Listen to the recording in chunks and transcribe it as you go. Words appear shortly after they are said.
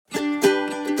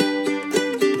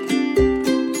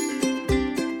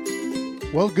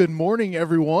Well, good morning,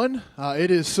 everyone.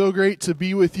 It is so great to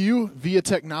be with you via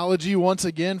technology once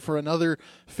again for another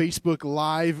Facebook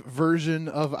Live version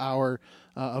of our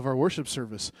worship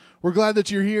service. We're glad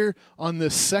that you're here on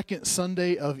this second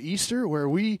Sunday of Easter, where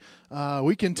we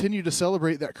continue to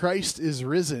celebrate that Christ is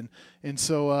risen. And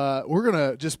so we're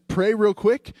gonna just pray real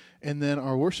quick, and then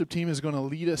our worship team is going to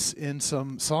lead us in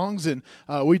some songs. And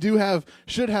we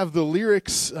should have the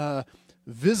lyrics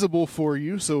visible for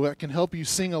you, so that can help you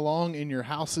sing along in your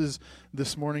houses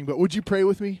this morning. But would you pray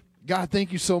with me? God,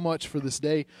 thank you so much for this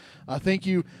day. Thank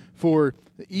you for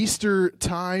the Easter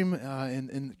time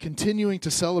and continuing to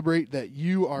celebrate that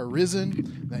you are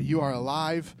risen, that you are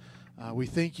alive. We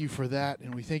thank you for that,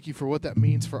 and we thank you for what that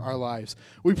means for our lives.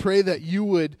 We pray that you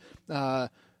would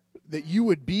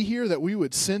be here, that we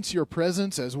would sense your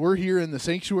presence as we're here in the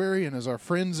sanctuary and as our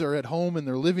friends are at home in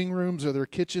their living rooms or their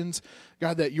kitchens.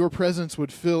 God, that your presence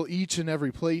would fill each and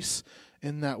every place,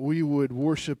 and that we would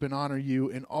worship and honor you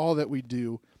in all that we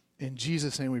do. In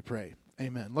Jesus' name we pray.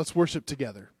 Amen. Let's worship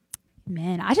together.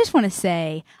 Man, I just want to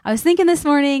say, I was thinking this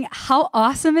morning how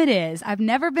awesome it is. I've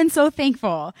never been so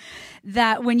thankful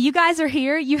that when you guys are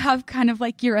here, you have kind of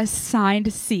like your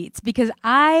assigned seats, because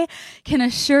I can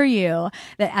assure you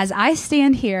that as I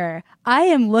stand here, I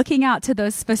am looking out to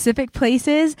those specific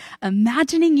places,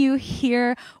 imagining you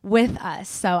here with us.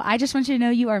 So I just want you to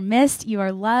know you are missed, you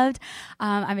are loved.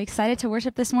 I'm excited to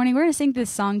worship this morning. We're going to sing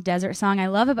this song, Desert Song.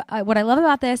 What I love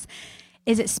about this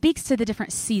is it speaks to the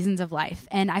different seasons of life.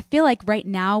 And I feel like right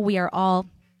now we are all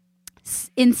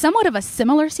in somewhat of a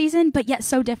similar season, but yet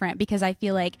so different, because I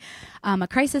feel like a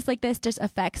crisis like this just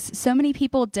affects so many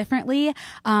people differently,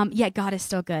 yet God is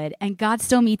still good, and God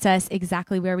still meets us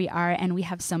exactly where we are, and we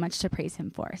have so much to praise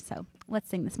him for. So let's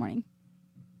sing this morning.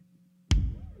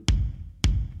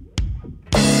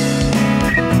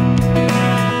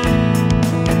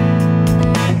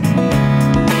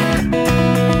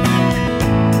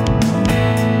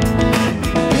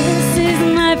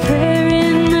 Prayer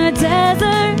in the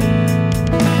desert,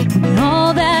 when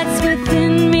all that's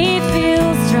within me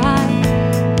feels dry.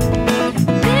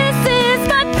 This is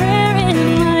my prayer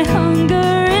in my hunger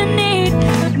and need.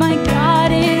 My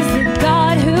God is the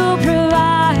God who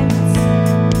provides.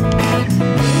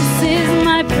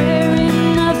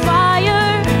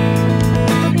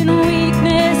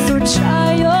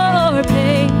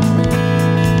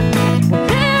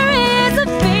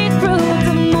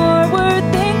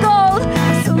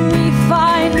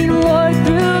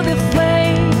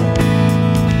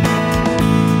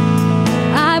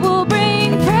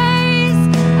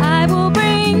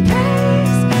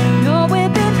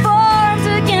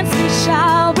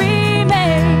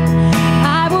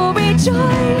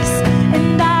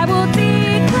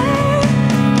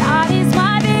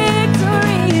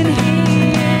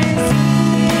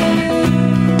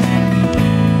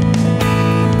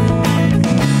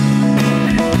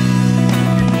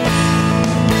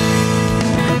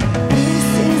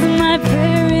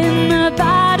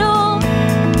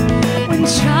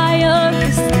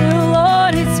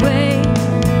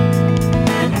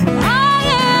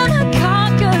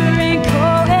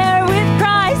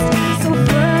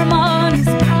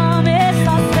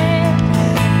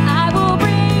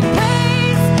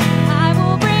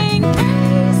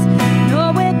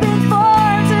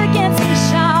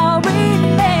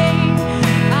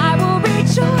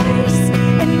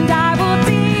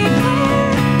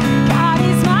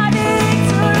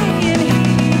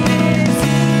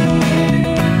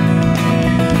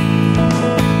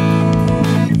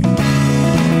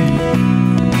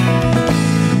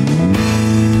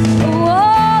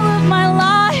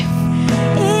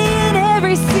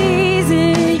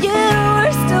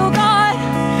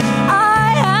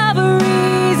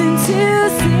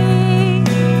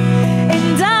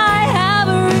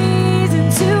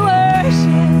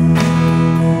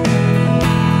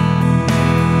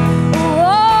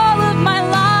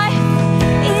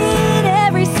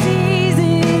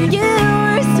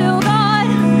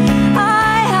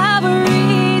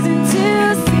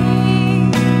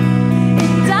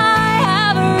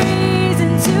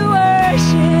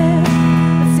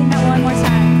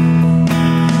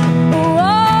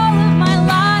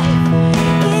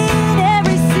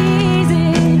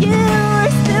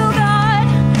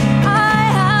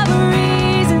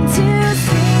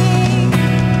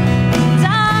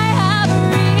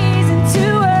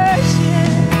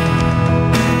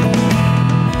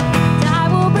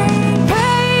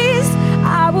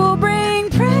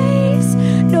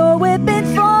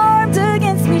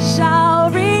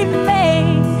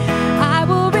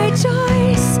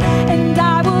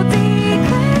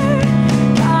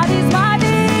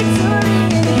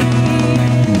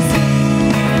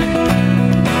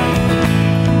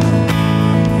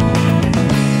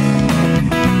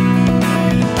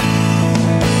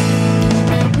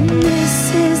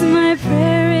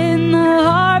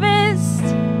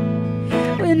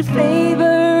 and favor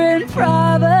and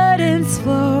providence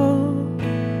flow.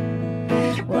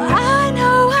 Well, I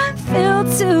know I'm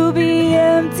filled to be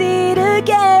emptied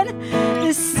again.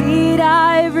 The seed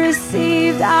I've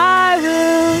received, I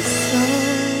will sow.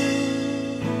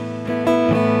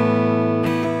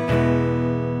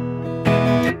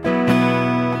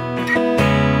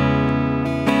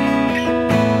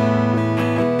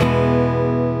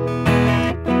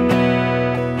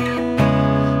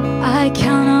 I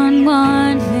count on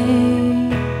one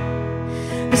thing: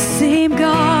 the same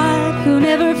God who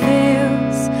never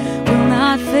fails will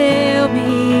not fail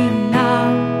me now.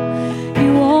 He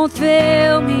won't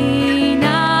fail me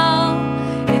now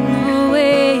in the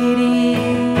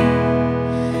waiting.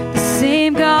 The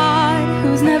same God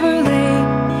who's never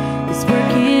late is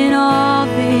working all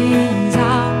things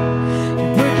out.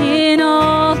 You're working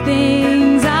all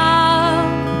things out.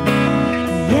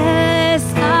 Yes,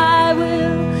 I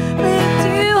will lift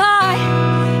you high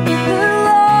in the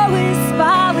lowest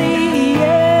valley.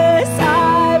 Yes,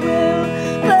 I will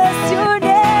bless your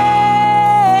name.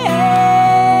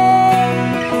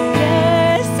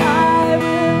 Yes, I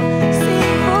will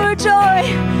sing for joy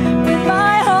when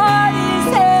my heart is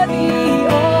heavy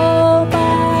all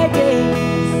my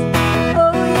days.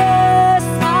 Oh, yes,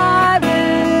 I will.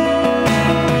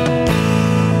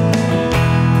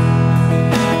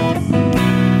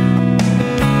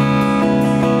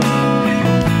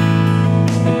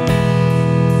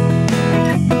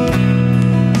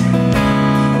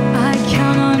 I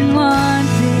count on one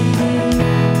thing: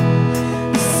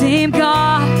 the same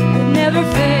God that never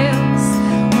fails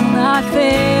will not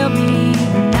fail me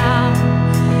now.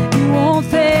 He won't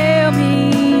fail me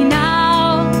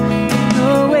now in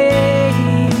the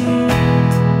waiting.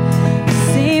 The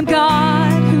same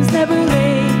God who's never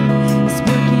late is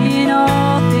working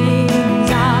all things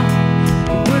out.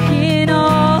 Working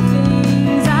all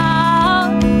things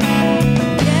out.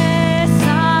 Yes,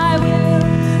 I will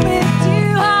lift you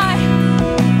high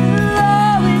in the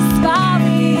lowest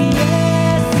valley.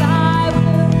 Yes, I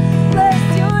will bless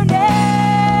your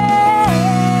name.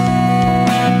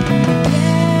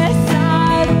 Yes,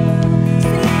 I will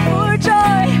sing for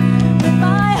joy when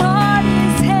my heart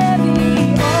is heavy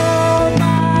all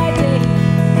my days.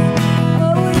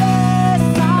 Oh, yes,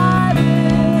 I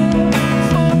will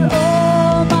for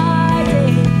all my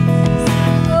days.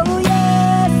 Oh,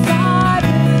 yes, I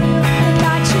will. And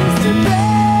I choose to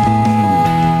praise,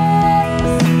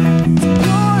 to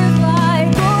glorify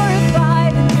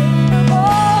the name of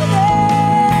all names.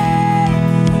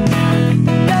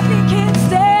 Nothing can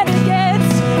stand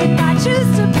against. And I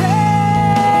choose to praise,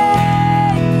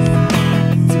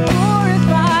 to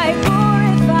glorify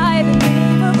the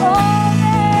name of all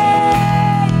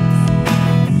names.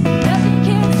 Nothing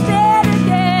can stand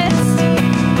against.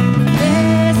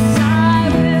 Yes, I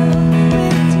will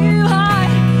lift you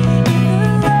high in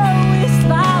the lowest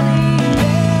valley.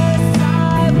 Yes,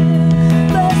 I will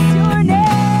bless your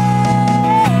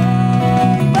name.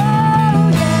 Oh,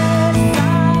 yes,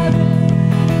 I will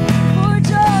for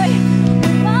joy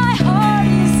when my heart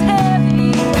is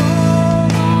heavy all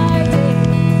my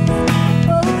days.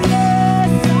 Oh,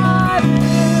 yes, I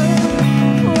will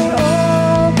for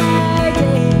all my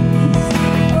days.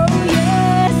 Oh,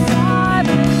 yes, I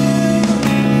will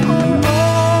for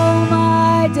all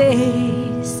my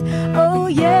days. Oh,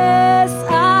 yes,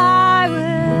 I will.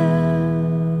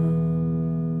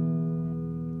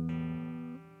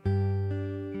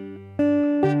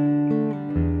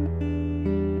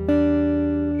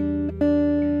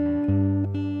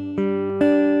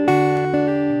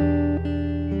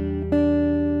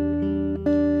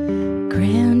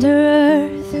 Grander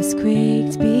earth has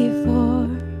quaked before,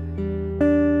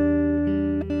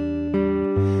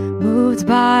 moved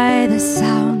by the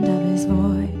sound of his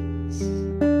voice.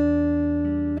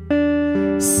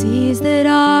 Seas that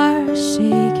are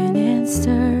shaken and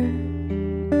stirred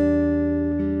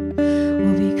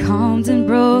will be calmed and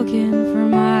broken for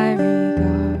my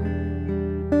regard.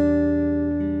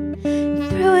 And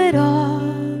through it all,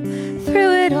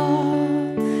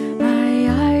 my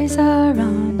eyes are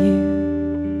on you.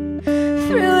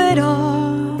 Through it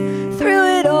all,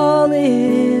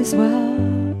 it is well.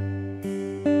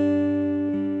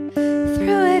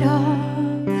 Through it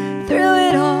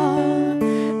all,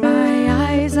 my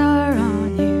eyes are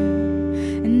on you,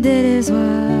 and it is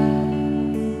well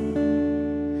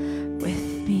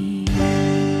with me.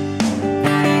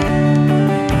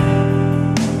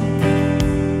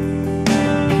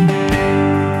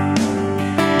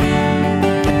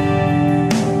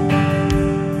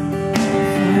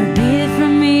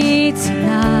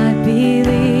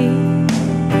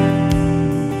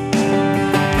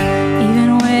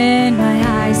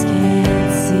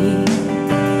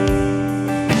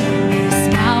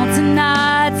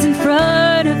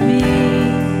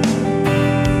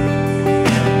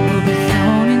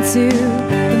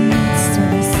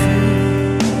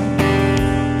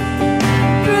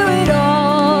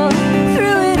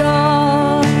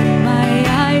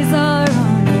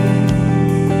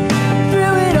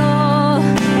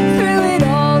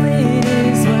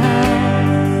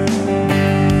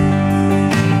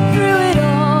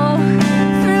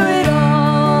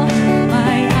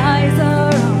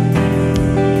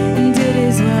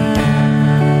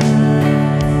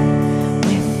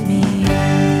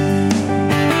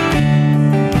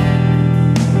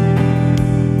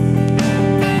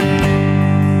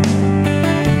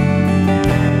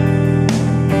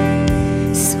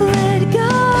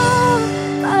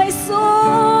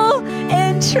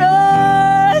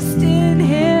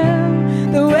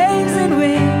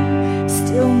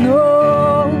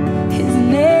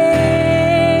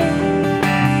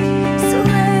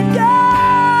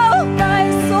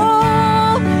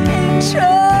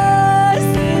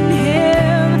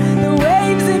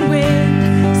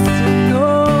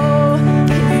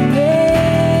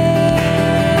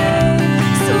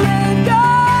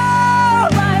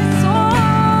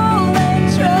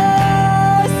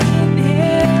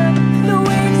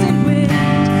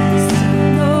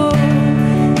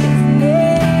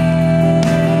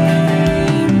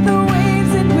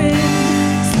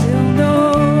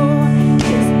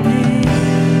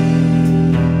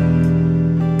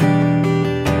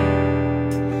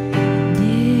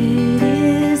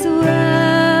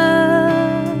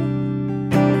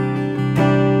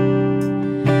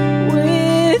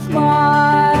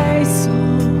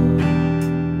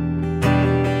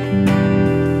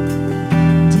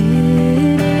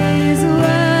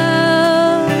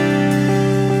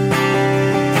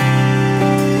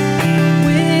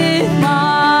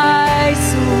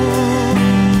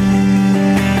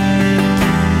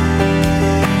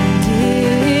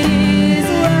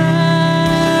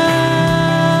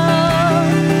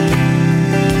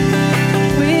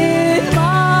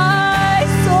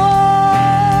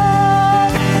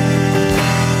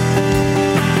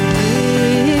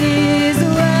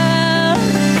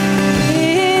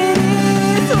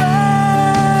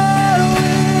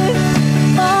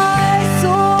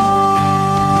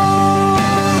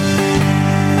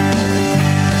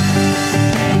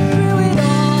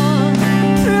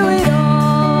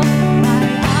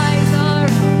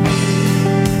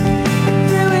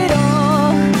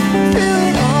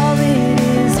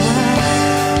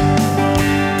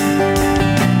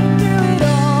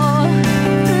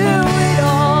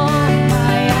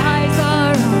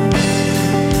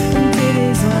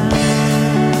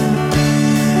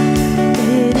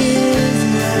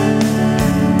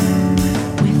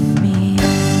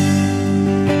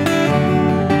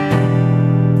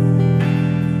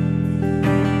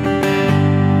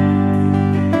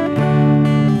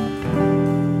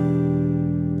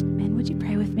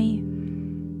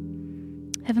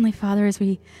 as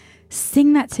we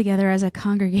sing that together as a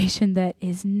congregation that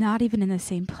is not even in the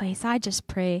same place, I just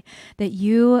pray that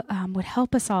you would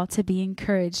help us all to be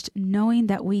encouraged, knowing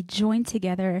that we join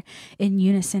together in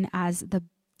unison as the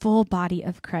full body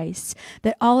of Christ,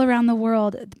 that all around the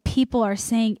world, people are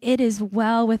saying, it is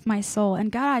well with my soul. And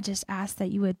God, I just ask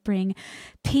that you would bring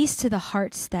peace to the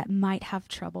hearts that might have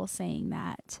trouble saying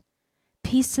that.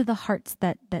 Peace to the hearts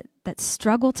that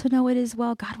struggle to know it as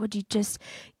well. God, would you just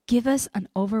give us an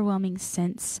overwhelming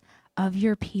sense of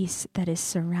your peace that is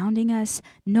surrounding us,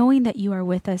 knowing that you are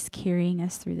with us, carrying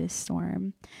us through this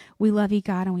storm. We love you,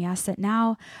 God, and we ask that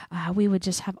now we would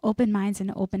just have open minds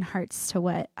and open hearts to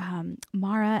what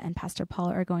Mara and Pastor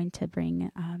Paul are going to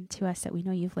bring to us that we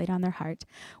know you've laid on their heart.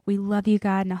 We love you,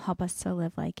 God, and help us to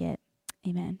live like it.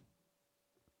 Amen.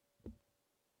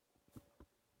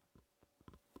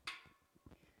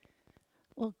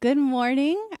 Well, good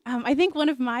morning. I think one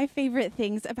of my favorite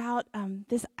things about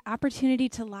this opportunity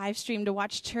to live stream, to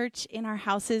watch church in our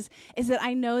houses, is that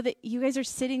I know that you guys are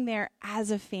sitting there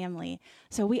as a family.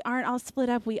 So we aren't all split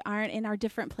up. We aren't in our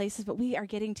different places, but we are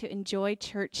getting to enjoy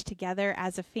church together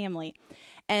as a family.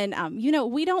 And,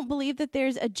 we don't believe that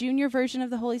there's a junior version of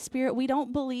the Holy Spirit. We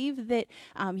don't believe that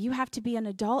you have to be an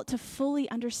adult to fully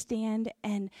understand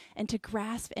and to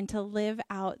grasp and to live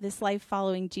out this life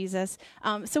following Jesus.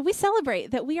 So we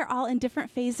celebrate that we are all in different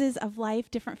phases of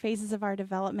life, different phases of our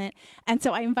development. And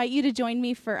so I invite you to join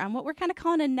me for what we're kind of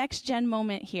calling a next-gen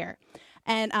moment here.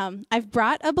 And I've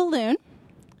brought a balloon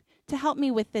to help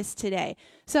me with this today.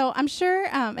 So I'm sure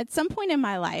at some point in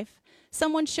my life,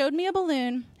 someone showed me a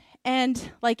balloon.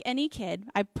 And like any kid,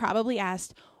 I probably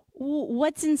asked,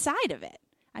 what's inside of it?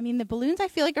 I mean, the balloons I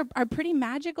feel like are pretty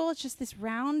magical. It's just this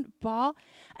round ball.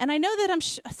 And I know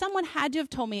that someone had to have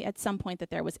told me at some point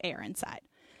that there was air inside.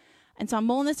 And so I'm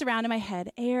mulling this around in my head.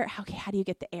 Air, how do you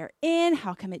get the air in?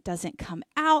 How come it doesn't come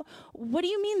out? What do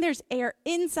you mean there's air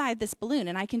inside this balloon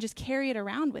and I can just carry it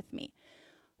around with me?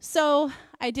 So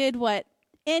I did what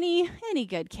any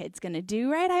good kid's going to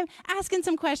do, right? I'm asking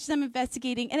some questions, I'm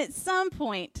investigating, and at some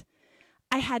point,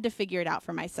 I had to figure it out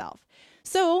for myself.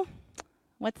 So,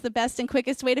 what's the best and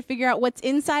quickest way to figure out what's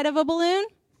inside of a balloon?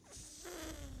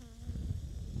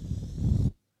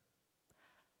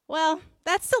 Well,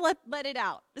 that's to let it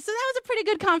out. So that was a pretty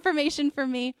good confirmation for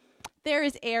me. There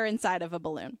is air inside of a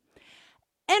balloon.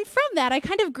 And from that, I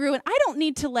kind of grew, and I don't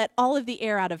need to let all of the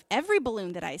air out of every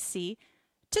balloon that I see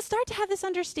to start to have this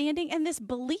understanding and this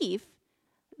belief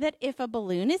that if a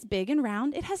balloon is big and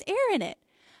round, it has air in it.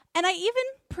 And I even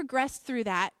progressed through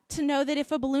that to know that if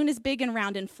a balloon is big and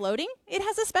round and floating, it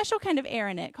has a special kind of air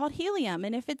in it called helium.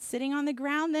 And if it's sitting on the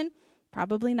ground, then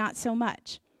probably not so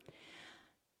much.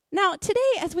 Now, today,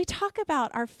 as we talk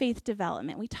about our faith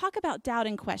development, we talk about doubt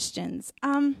and questions.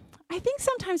 I think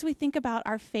sometimes we think about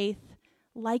our faith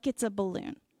like it's a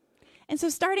balloon. And so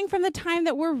starting from the time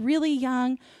that we're really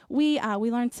young, we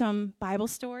learn some Bible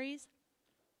stories.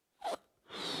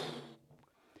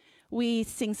 We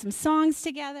sing some songs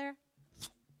together.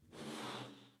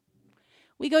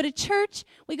 We go to church.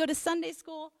 We go to Sunday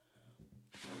school.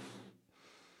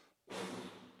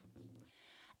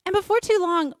 And before too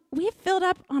long, we've filled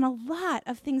up on a lot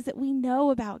of things that we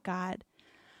know about God.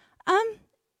 And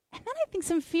then I think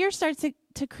some fear starts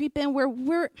to creep in where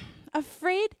we're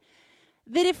afraid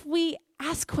that if we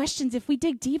ask questions, if we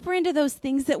dig deeper into those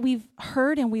things that we've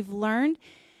heard and we've learned,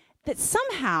 that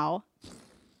somehow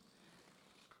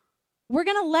we're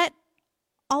going to let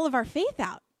all of our faith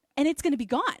out, and it's going to be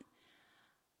gone.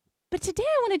 But today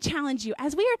I want to challenge you,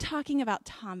 as we are talking about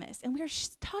Thomas, and we are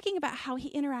talking about how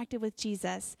he interacted with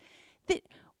Jesus, that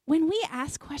when we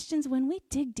ask questions, when we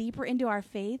dig deeper into our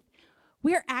faith,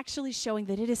 we're actually showing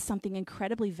that it is something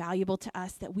incredibly valuable to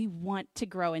us that we want to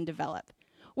grow and develop.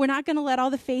 We're not going to let all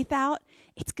the faith out.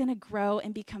 It's going to grow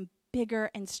and become bigger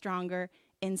and stronger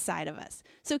inside of us.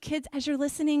 So kids, as you're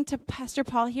listening to Pastor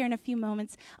Paul here in a few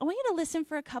moments, I want you to listen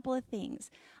for a couple of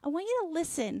things. I want you to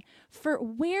listen for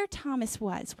where Thomas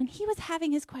was when he was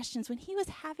having his questions, when he was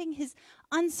having his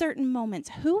uncertain moments.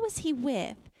 Who was he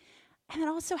with? And then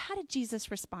also, how did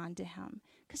Jesus respond to him?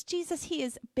 Because Jesus, he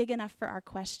is big enough for our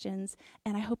questions,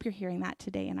 and I hope you're hearing that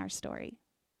today in our story.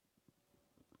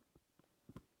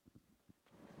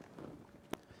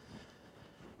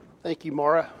 Thank you,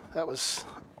 Mara. That was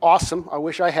awesome. I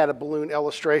wish I had a balloon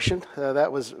illustration.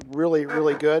 That was really,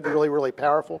 really good, really, really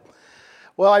powerful.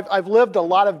 Well, I've lived a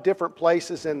lot of different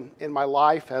places in my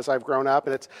life as I've grown up,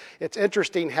 and it's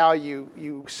interesting how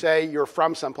you say you're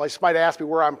from someplace. Somebody asked me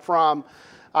where I'm from.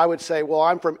 I would say, well,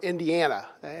 I'm from Indiana.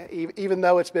 Even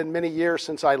though it's been many years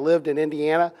since I lived in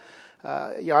Indiana,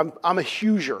 I'm a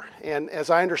Hoosier, and as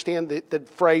I understand the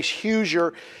phrase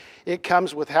Hoosier, It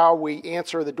comes with how we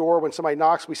answer the door when somebody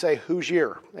knocks. We say, "Who's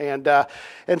here?" And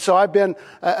so I've been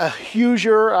a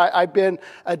Hoosier. I've been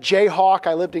a Jayhawk.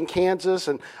 I lived in Kansas,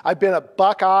 and I've been a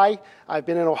Buckeye. I've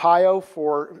been in Ohio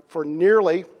for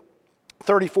nearly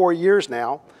 34 years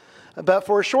now. But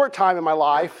for a short time in my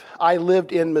life, I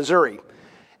lived in Missouri.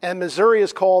 And Missouri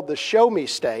is called the Show Me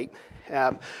State.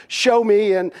 Show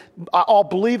me, and I'll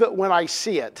believe it when I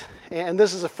see it. And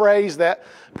this is a phrase that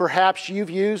perhaps you've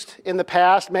used in the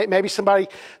past. Maybe somebody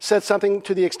said something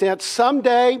to the extent,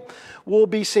 someday we'll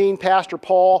be seeing Pastor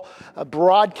Paul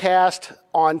broadcast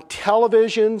on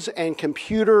televisions and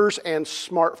computers and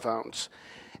smartphones.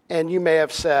 And you may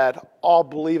have said, I'll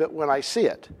believe it when I see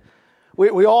it.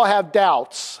 We all have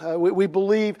doubts. We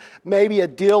believe maybe a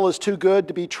deal is too good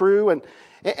to be true.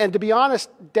 And to be honest,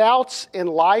 doubts in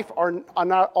life are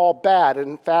not all bad.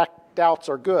 In fact, doubts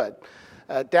are good.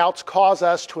 Doubts cause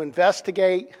us to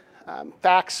investigate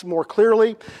facts more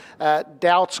clearly.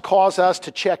 Doubts cause us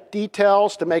to check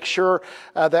details to make sure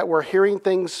that we're hearing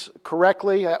things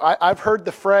correctly. I've heard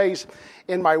the phrase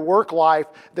in my work life,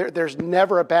 there's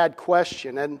never a bad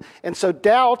question. And so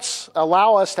doubts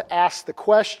allow us to ask the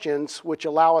questions which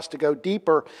allow us to go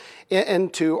deeper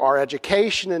into our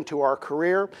education, into our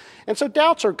career. And so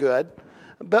doubts are good.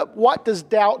 But what does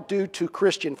doubt do to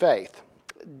Christian faith?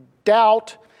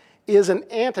 Doubt is an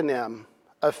antonym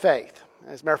of faith.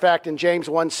 As a matter of fact, in James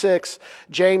 1:6,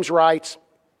 James writes,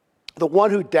 "The one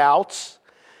who doubts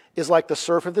is like the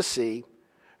surf of the sea,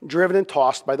 driven and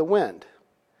tossed by the wind."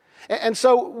 And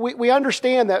so we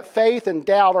understand that faith and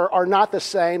doubt are not the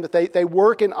same, that they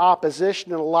work in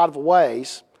opposition in a lot of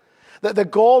ways. That the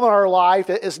goal in our life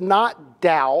is not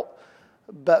doubt,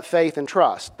 but faith and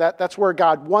trust. That's where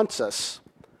God wants us.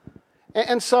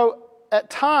 And so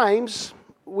at times,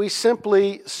 we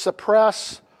simply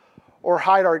suppress or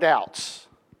hide our doubts.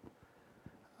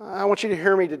 I want you to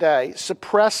hear me today.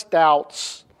 Suppressed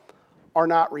doubts are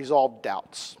not resolved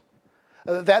doubts.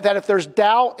 That if there's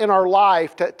doubt in our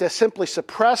life, to simply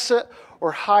suppress it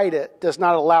or hide it does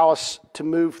not allow us to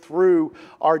move through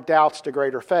our doubts to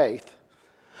greater faith.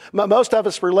 Most of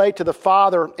us relate to the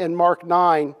Father in Mark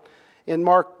 9. In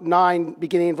Mark 9,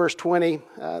 beginning in verse 20,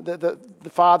 the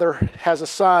father has a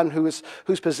son who's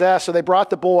possessed, so they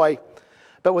brought the boy.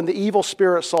 But when the evil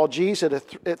spirit saw Jesus,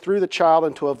 it threw the child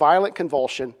into a violent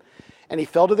convulsion, and he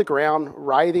fell to the ground,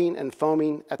 writhing and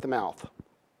foaming at the mouth.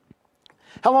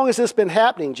 "How long has this been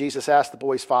happening?" Jesus asked the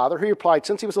boy's father. He replied,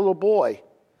 "Since he was a little boy.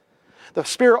 The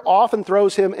spirit often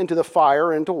throws him into the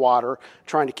fire, into water,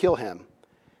 trying to kill him.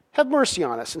 Have mercy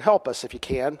on us and help us if you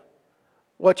can."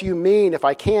 "What do you mean, if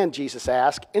I can?" Jesus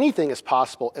asked. "Anything is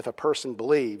possible if a person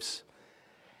believes."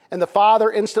 And the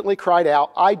father instantly cried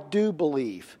out, "I do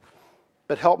believe,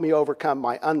 but help me overcome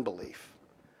my unbelief."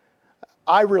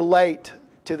 I relate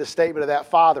to the statement of that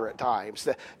father at times,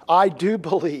 that I do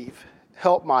believe,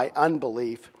 help my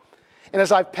unbelief. And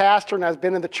as I've pastored and I've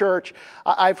been in the church,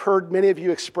 I've heard many of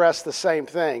you express the same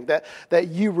thing, that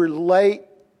you relate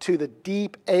to the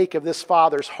deep ache of this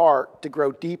father's heart to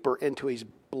grow deeper into his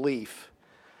belief.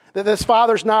 That this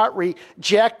father's not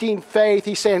rejecting faith.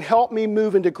 He's saying, help me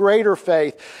move into greater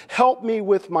faith. Help me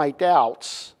with my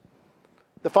doubts.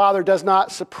 The father does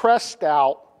not suppress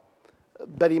doubt,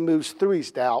 but he moves through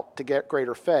his doubt to get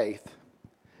greater faith.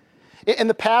 In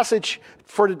the passage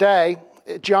for today,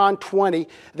 John 20,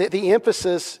 the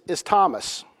emphasis is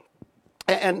Thomas.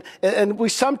 And we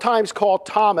sometimes call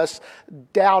Thomas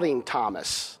Doubting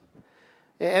Thomas.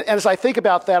 And as I think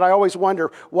about that, I always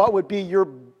wonder, what would be your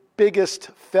biggest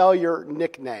failure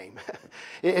nickname?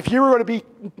 If you were going to be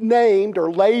named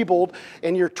or labeled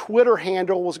and your Twitter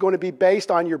handle was going to be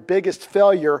based on your biggest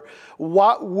failure,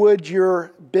 what would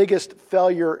your biggest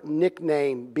failure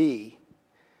nickname be?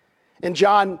 In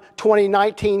John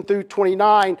 20:19 through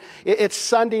 29, it's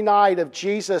Sunday night of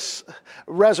Jesus'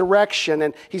 resurrection,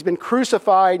 and he's been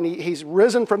crucified, and he's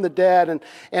risen from the dead,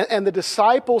 and the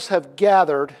disciples have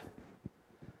gathered,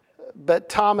 but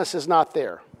Thomas is not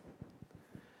there.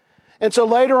 And so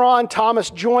later on, Thomas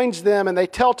joins them, and they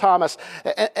tell Thomas,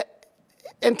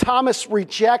 and Thomas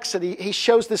rejects it. He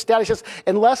shows this doubt. He says,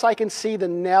 unless I can see the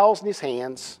nails in his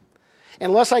hands,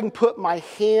 unless I can put my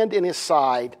hand in his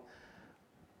side,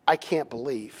 I can't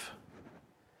believe.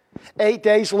 8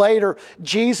 days later,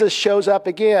 Jesus shows up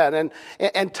again,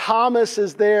 and Thomas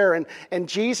is there, and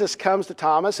Jesus comes to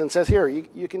Thomas and says, here,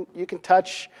 you can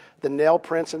touch the nail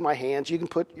prints in my hands. You can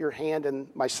put your hand in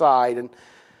my side. And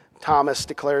Thomas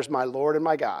declares, my Lord and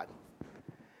my God.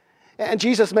 And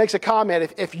Jesus makes a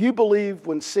comment, if you believe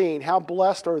when seeing, how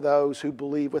blessed are those who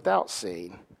believe without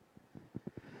seeing.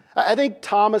 I think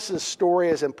Thomas's story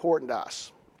is important to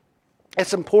us.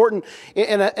 It's important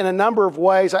in a number of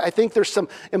ways. I think there's some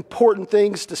important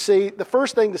things to see. The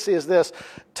first thing to see is this: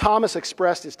 Thomas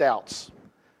expressed his doubts.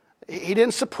 He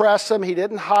didn't suppress them. He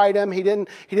didn't hide them. He didn't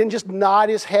just nod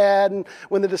his head and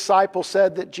when the disciples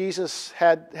said that Jesus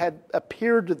had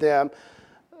appeared to them.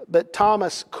 But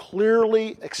Thomas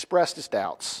clearly expressed his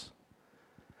doubts.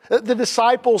 The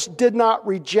disciples did not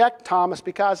reject Thomas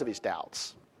because of his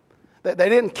doubts. They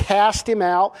didn't cast him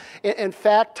out. In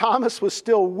fact, Thomas was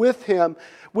still with them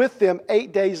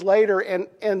 8 days later.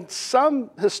 And some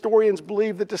historians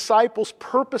believe the disciples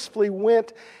purposefully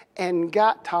went and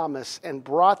got Thomas and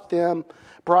brought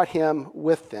him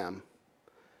with them.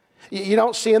 You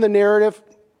don't see in the narrative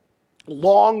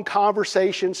long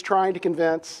conversations trying to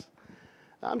convince.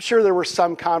 I'm sure there were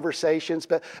some conversations,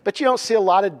 but you don't see a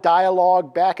lot of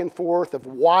dialogue back and forth of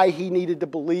why he needed to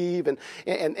believe and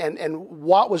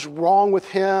what was wrong with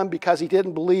him because he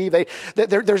didn't believe.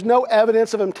 There's no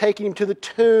evidence of him taking him to the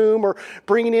tomb or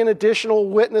bringing in additional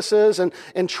witnesses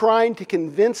and trying to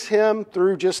convince him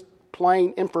through just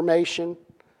plain information.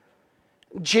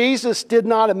 Jesus did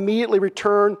not immediately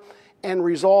return and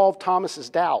resolve Thomas's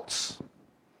doubts.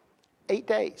 8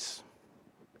 days.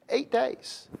 8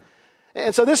 days.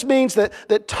 And so this means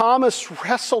that Thomas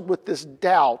wrestled with this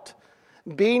doubt.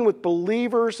 Being with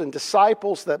believers and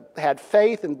disciples that had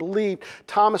faith and believed,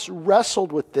 Thomas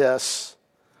wrestled with this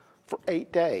for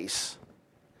 8 days.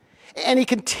 And he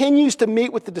continues to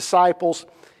meet with the disciples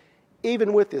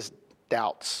even with his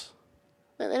doubts.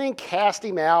 They didn't cast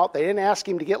him out. They didn't ask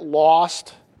him to get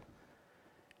lost.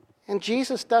 And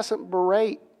Jesus doesn't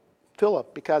berate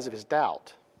Philip because of his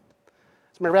doubt.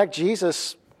 As a matter of fact,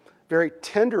 Jesus very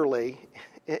tenderly,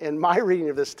 in my reading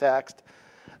of this text,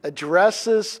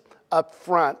 addresses up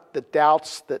front the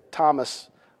doubts that Thomas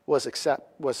was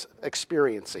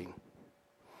experiencing.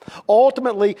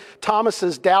 Ultimately,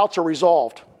 Thomas's doubts are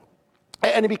resolved.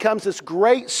 And he becomes this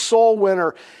great soul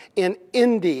winner in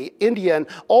India. And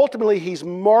ultimately, he's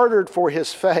martyred for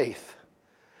his faith.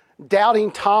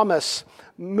 Doubting Thomas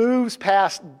moves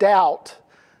past doubt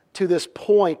to this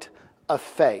point of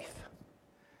faith.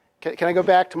 Can I go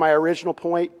back to my original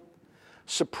point?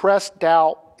 Suppressed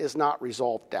doubt is not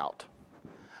resolved doubt.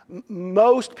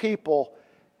 Most people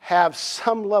have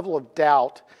some level of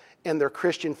doubt in their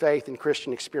Christian faith and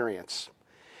Christian experience.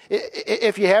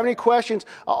 If you have any questions,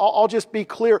 I'll just be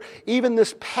clear. Even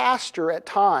this pastor at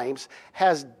times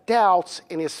has doubts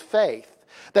in his faith.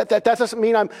 That doesn't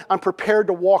mean I'm prepared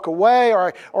to walk away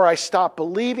or I stop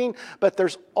believing, but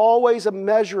there's always a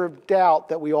measure of doubt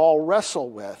that we all wrestle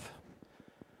with.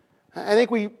 I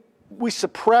think we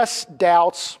suppress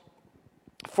doubts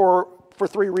for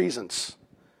 3 reasons.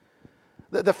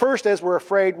 The first is we're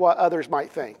afraid what others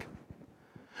might think.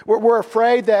 We're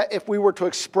afraid that if we were to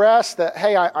express that,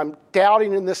 hey, I'm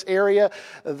doubting in this area,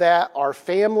 that our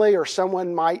family or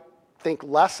someone might think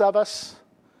less of us.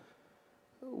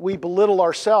 We belittle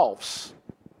ourselves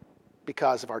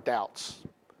because of our doubts.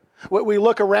 We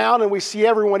look around and we see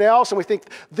everyone else and we think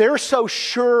they're so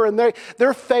sure and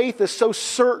their faith is so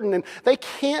certain and they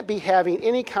can't be having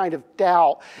any kind of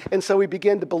doubt. And so we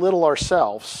begin to belittle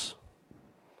ourselves.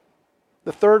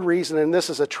 The third reason, and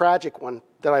this is a tragic one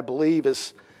that I believe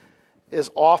is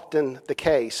often the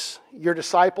case, your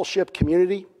discipleship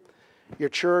community, your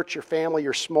church, your family,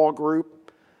 your small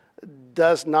group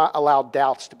does not allow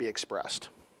doubts to be expressed.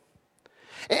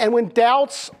 And when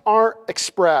doubts aren't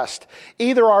expressed,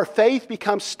 either our faith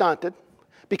becomes stunted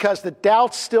because the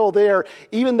doubt's still there,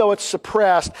 even though it's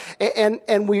suppressed, and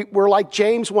we're like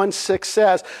James 1:6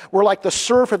 says, we're like the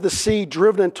surf of the sea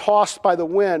driven and tossed by the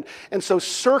wind. And so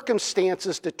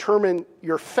circumstances determine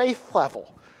your faith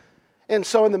level. And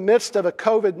so in the midst of a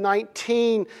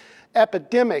COVID-19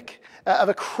 epidemic, of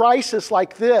a crisis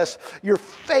like this, your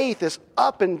faith is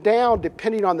up and down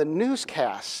depending on the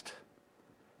newscast.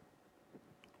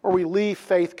 Or we leave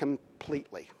faith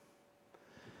completely.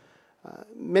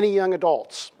 Many young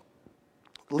adults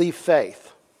leave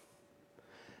faith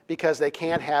because they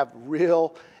can't have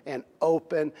real and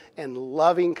open and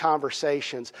loving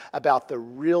conversations about the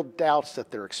real doubts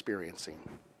that they're experiencing.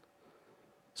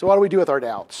 So what do we do with our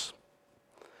doubts?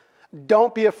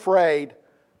 Don't be afraid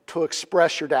to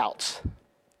express your doubts.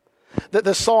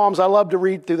 The Psalms, I love to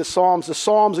read through the Psalms. The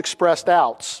Psalms express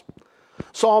doubts.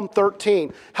 Psalm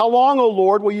 13, how long, O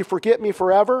Lord, will you forget me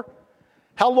forever?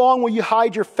 How long will you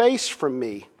hide your face from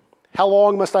me? How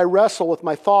long must I wrestle with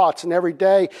my thoughts and every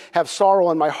day have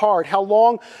sorrow in my heart? How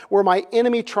long will my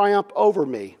enemy triumph over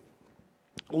me?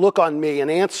 Look on me and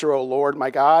answer, O Lord, my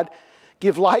God.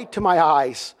 Give light to my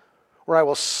eyes, or I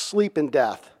will sleep in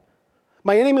death.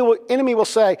 My enemy will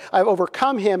say, I have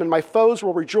overcome him, and my foes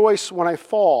will rejoice when I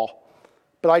fall.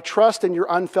 but I trust in your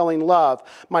unfailing love.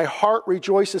 My heart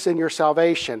rejoices in your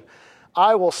salvation.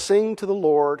 I will sing to the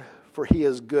Lord, for he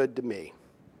is good to me.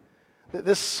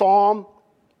 This psalm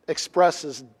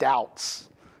expresses doubts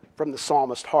from the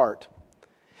psalmist's heart.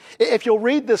 If you'll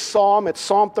read this psalm, it's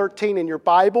Psalm 13 in your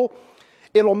Bible,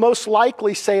 it'll most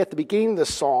likely say at the beginning of the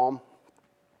psalm,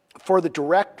 for the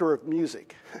director of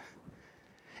music.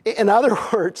 In other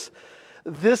words,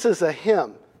 this is a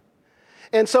hymn.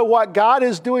 And so what God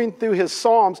is doing through his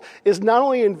psalms is not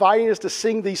only inviting us to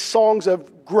sing these songs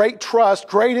of great trust,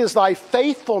 great is thy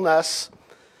faithfulness,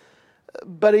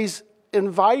 but he's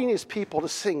inviting his people to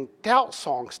sing doubt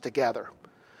songs together,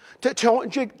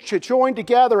 to join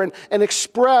together and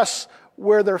express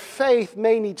where their faith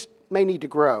may need to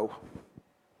grow.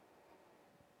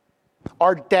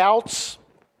 Our doubts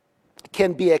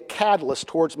can be a catalyst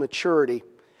towards maturity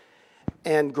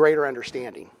and greater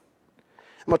understanding.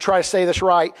 I'm going to try to say this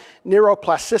right.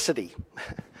 Neuroplasticity.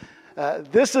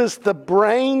 This is the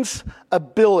brain's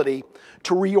ability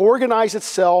to reorganize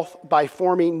itself by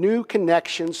forming new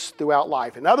connections throughout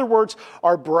life. In other words,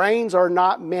 our brains are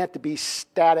not meant to be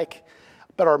static,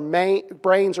 but our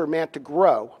brains are meant to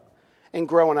grow and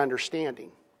grow in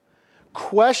understanding.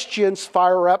 Questions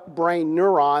fire up brain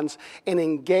neurons and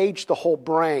engage the whole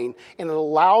brain, and it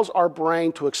allows our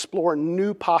brain to explore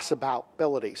new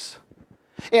possibilities.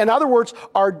 In other words,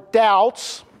 our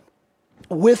doubts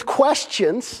with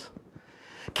questions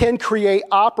can create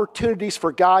opportunities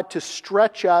for God to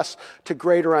stretch us to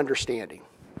greater understanding.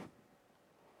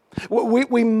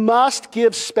 We must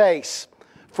give space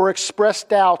for expressed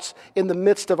doubts in the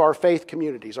midst of our faith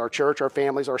communities, our church, our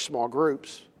families, our small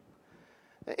groups.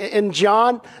 In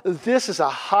John, this is a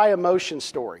high emotion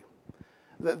story.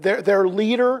 Their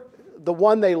leader, the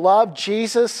one they love,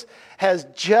 Jesus, has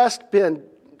just been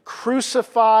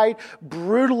crucified,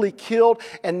 brutally killed,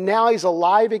 and now he's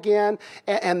alive again.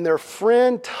 And their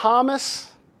friend Thomas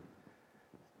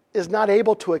is not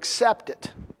able to accept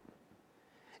it.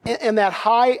 In that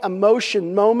high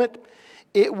emotion moment,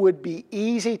 it would be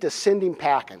easy to send him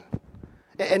packing.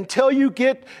 Until you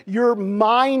get your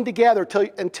mind together,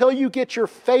 until you get your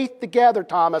faith together,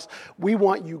 Thomas, we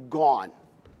want you gone.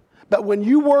 But when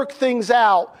you work things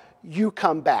out, you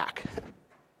come back.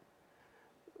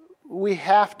 We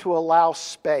have to allow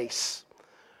space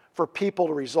for people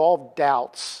to resolve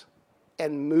doubts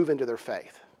and move into their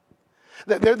faith.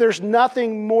 There's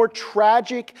nothing more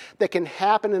tragic that can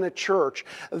happen in a church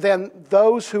than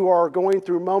those who are going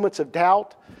through moments of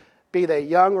doubt, be they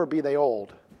young or be they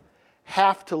old,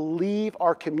 have to leave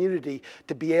our community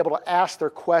to be able to ask their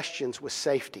questions with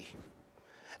safety.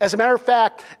 As a matter of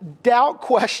fact, doubt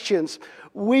questions,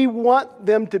 we want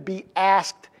them to be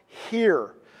asked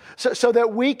here so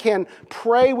that we can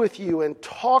pray with you and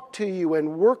talk to you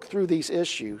and work through these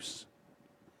issues.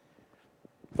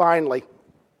 Finally,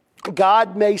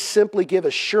 God may simply give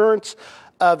assurance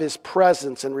of his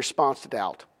presence in response to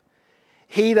doubt.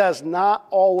 He does not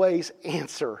always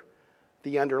answer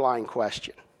the underlying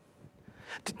question.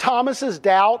 Thomas's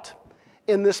doubt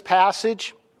in this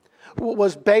passage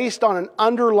was based on an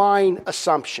underlying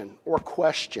assumption or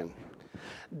question.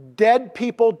 Dead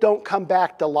people don't come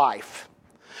back to life.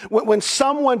 When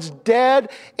someone's dead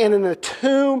and in a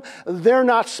tomb, they're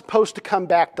not supposed to come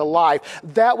back to life.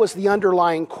 That was the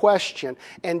underlying question.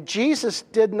 And Jesus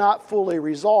did not fully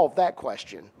resolve that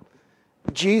question.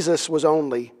 Jesus was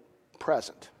only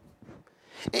present.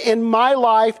 In my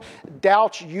life,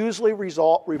 doubts usually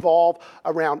revolve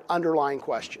around underlying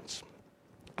questions.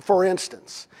 For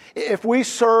instance, if we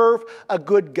serve a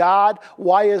good God,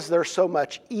 why is there so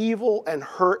much evil and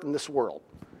hurt in this world?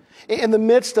 In the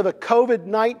midst of a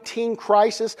COVID-19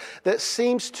 crisis that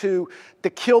seems to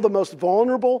kill the most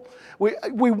vulnerable,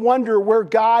 we wonder where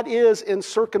God is in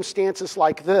circumstances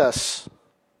like this.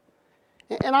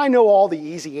 And I know all the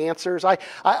easy answers.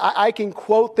 I can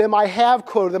quote them. I have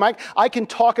quoted them. I can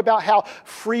talk about how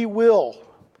free will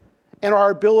and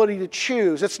our ability to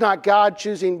choose. It's not God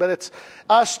choosing, but it's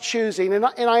us choosing. And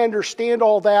I understand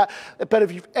all that. But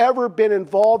if you've ever been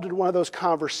involved in one of those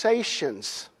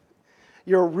conversations,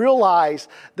 you'll realize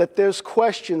that those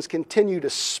questions continue to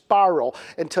spiral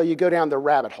until you go down the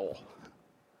rabbit hole.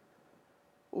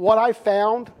 What I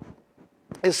found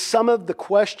is some of the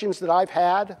questions that I've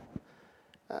had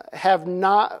have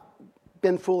not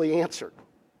been fully answered.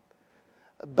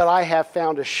 But I have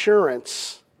found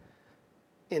assurance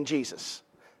in Jesus.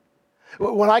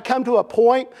 When I come to a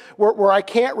point where I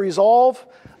can't resolve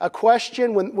a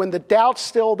question, when the doubt's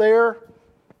still there,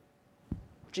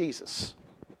 Jesus.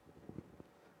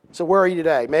 So where are you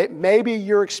today? Maybe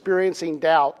you're experiencing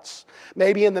doubts.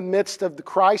 Maybe in the midst of the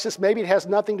crisis, maybe it has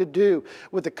nothing to do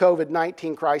with the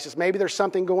COVID-19 crisis. Maybe there's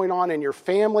something going on in your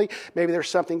family. Maybe there's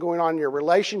something going on in your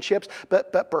relationships.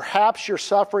 But perhaps you're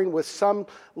suffering with some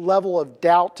level of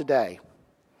doubt today.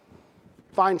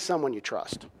 Find someone you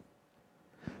trust.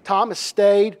 Thomas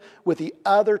stayed with the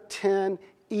other 10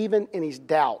 even in his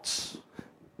doubts.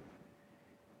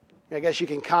 I guess you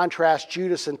can contrast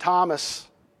Judas and Thomas.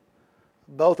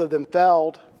 Both of them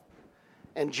failed,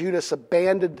 and Judas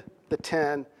abandoned the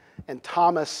 10, and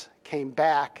Thomas came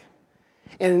back.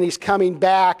 And in his coming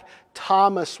back,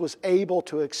 Thomas was able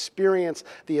to experience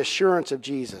the assurance of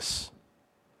Jesus.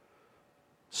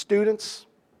 Students,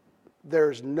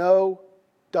 there's no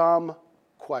dumb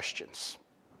questions.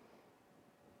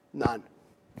 None.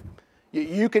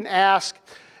 You can ask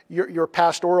your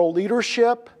pastoral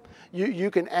leadership.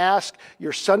 You can ask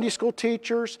your Sunday school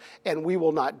teachers, and we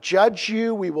will not judge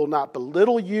you. We will not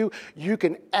belittle you. You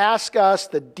can ask us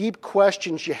the deep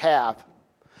questions you have.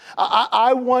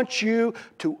 I want you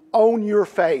to own your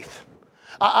faith.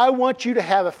 I want you to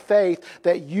have a faith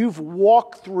that you've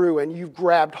walked through and you've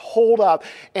grabbed hold of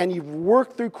and you've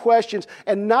worked through questions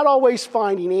and not always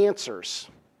finding answers,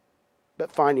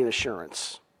 but finding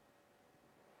assurance.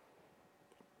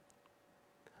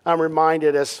 I'm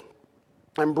reminded as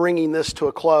I'm bringing this to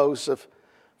a close of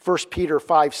 1 Peter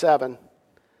 5:7.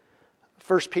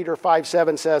 1 Peter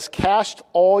 5:7 says, "Cast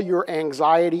all your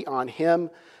anxiety on him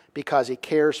because he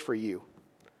cares for you."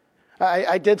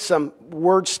 I did some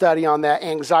word study on that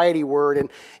anxiety word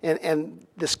and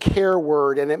this care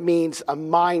word, and it means a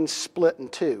mind split in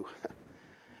two.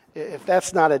 If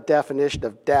that's not a definition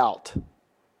of doubt,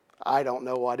 I don't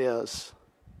know what is.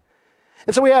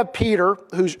 And so we have Peter,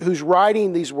 who's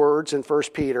writing these words in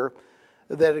 1 Peter,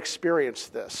 that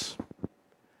experienced this.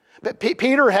 But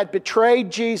Peter had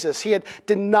betrayed Jesus. He had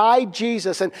denied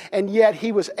Jesus, and yet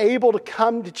he was able to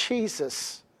come to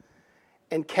Jesus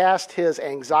and cast his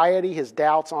anxiety, his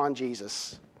doubts on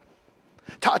Jesus.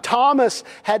 Thomas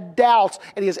had doubts,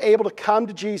 and he was able to come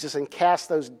to Jesus and cast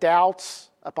those doubts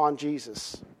upon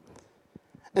Jesus.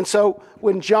 And so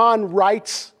when John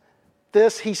writes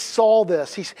this, he saw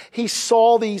this. He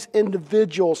saw these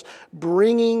individuals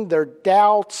bringing their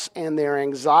doubts and their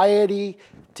anxiety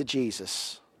to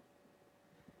Jesus.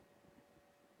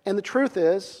 And the truth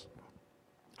is,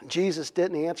 Jesus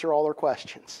didn't answer all their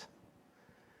questions.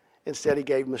 Instead, he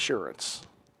gave them assurance.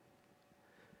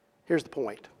 Here's the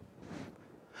point.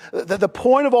 The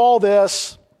point of all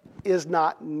this is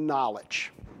not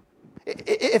knowledge.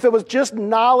 If it was just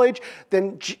knowledge,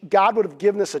 then God would have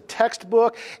given us a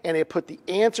textbook and He put the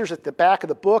answers at the back of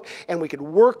the book and we could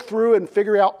work through and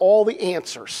figure out all the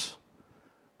answers.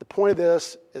 The point of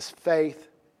this is faith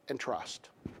and trust.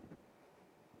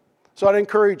 So I'd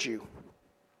encourage you,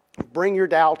 bring your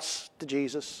doubts to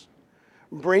Jesus.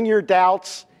 Bring your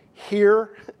doubts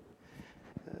here.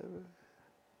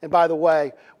 And by the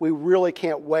way, we really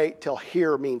can't wait till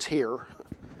here means here.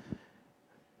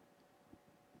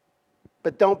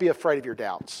 But don't be afraid of your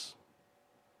doubts.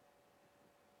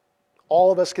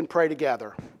 All of us can pray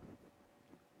together.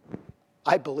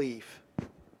 I believe.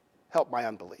 Help my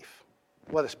unbelief.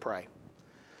 Let us pray.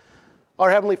 Our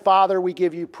Heavenly Father, we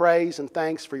give you praise and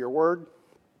thanks for your word.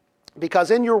 Because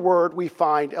in your word we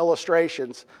find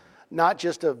illustrations not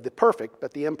just of the perfect,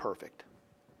 but the imperfect.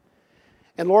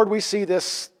 And Lord, we see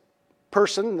this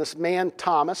person, this man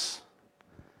Thomas,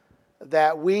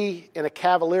 that we, in a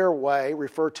cavalier way,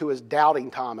 refer to as Doubting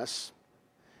Thomas.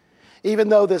 Even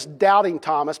though this Doubting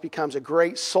Thomas becomes a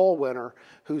great soul winner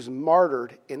who's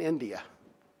martyred in India.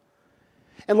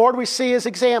 And Lord, we see his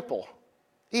example.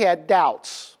 He had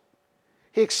doubts.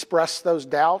 He expressed those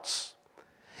doubts.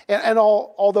 And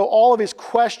although all of his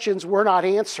questions were not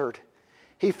answered,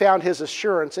 he found his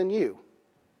assurance in you.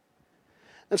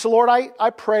 And so, Lord, I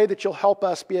pray that you'll help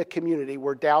us be a community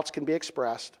where doubts can be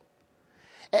expressed.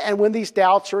 And when these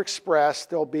doubts are expressed,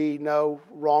 there'll be no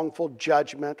wrongful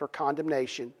judgment or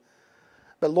condemnation.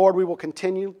 But Lord, we will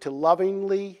continue to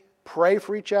lovingly pray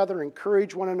for each other,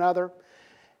 encourage one another,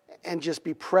 and just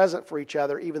be present for each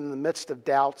other, even in the midst of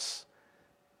doubts.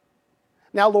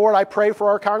 Now, Lord, I pray for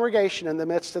our congregation in the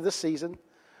midst of this season.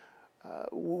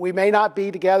 We may not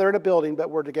be together in a building, but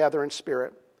we're together in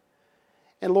spirit.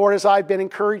 And Lord, as I've been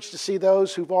encouraged to see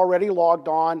those who've already logged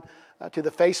on to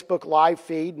the Facebook live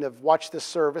feed and have watched this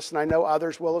service, and I know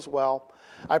others will as well,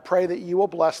 I pray that you will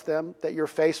bless them, that your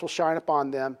face will shine upon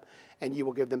them, and you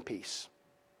will give them peace.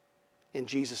 In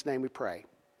Jesus' name we pray.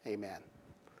 Amen.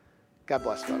 God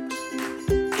bless,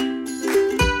 folks.